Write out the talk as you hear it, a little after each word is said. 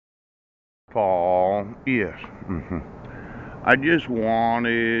Paul, yes. I just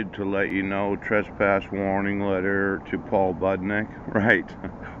wanted to let you know trespass warning letter to Paul Budnick. Right.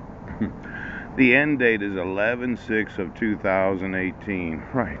 The end date is 11/6 of 2018.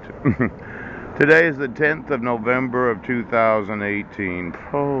 Right. Today is the 10th of November of 2018.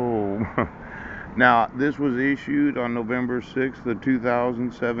 Oh. Now, this was issued on November 6th of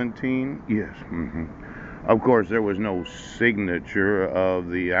 2017. Yes. Of course, there was no signature of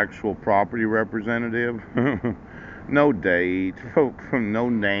the actual property representative. No date, no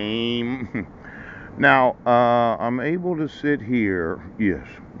name. Now, I'm able to sit here, yes,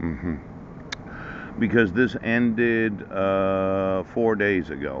 because this ended 4 days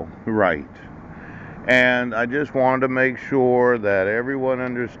ago, right. And I just wanted to make sure that everyone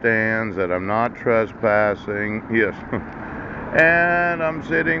understands that I'm not trespassing, yes. And I'm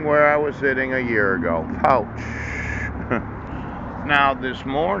sitting where I was sitting a year ago. Ouch. Now, this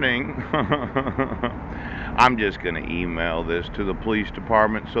morning, I'm just going to email this to the police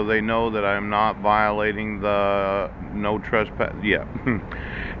department so they know that I'm not violating the no trespass. Yeah.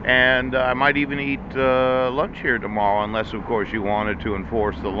 And I might even eat lunch here tomorrow, unless, of course, you wanted to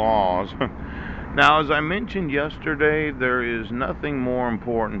enforce the laws. Now, as I mentioned yesterday, there is nothing more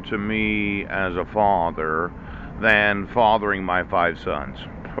important to me as a father than fathering my 5 sons.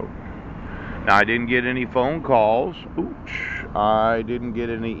 Now, I didn't get any phone calls. Oops. I didn't get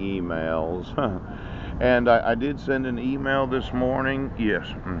any emails. And I did send an email this morning. Yes.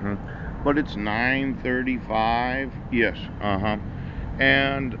 But it's 9:35. Yes.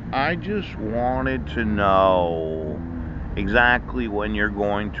 And I just wanted to know exactly when you're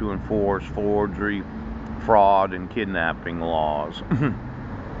going to enforce forgery, fraud, and kidnapping laws.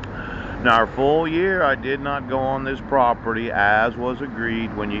 Now, our full year, I did not go on this property as was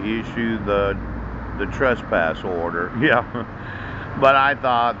agreed when you issued the trespass order. Yeah. But I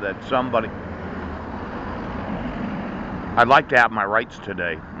thought that I'd like to have my rights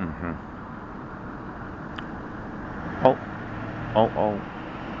today. Oh,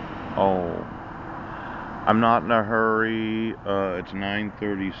 oh. I'm not in a hurry. It's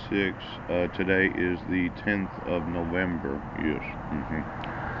 9:36. Today is the 10th of November. Yes.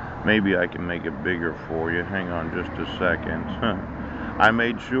 Maybe I can make it bigger for you. Hang on just a second. I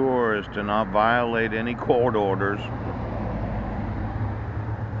made sure as to not violate any court orders.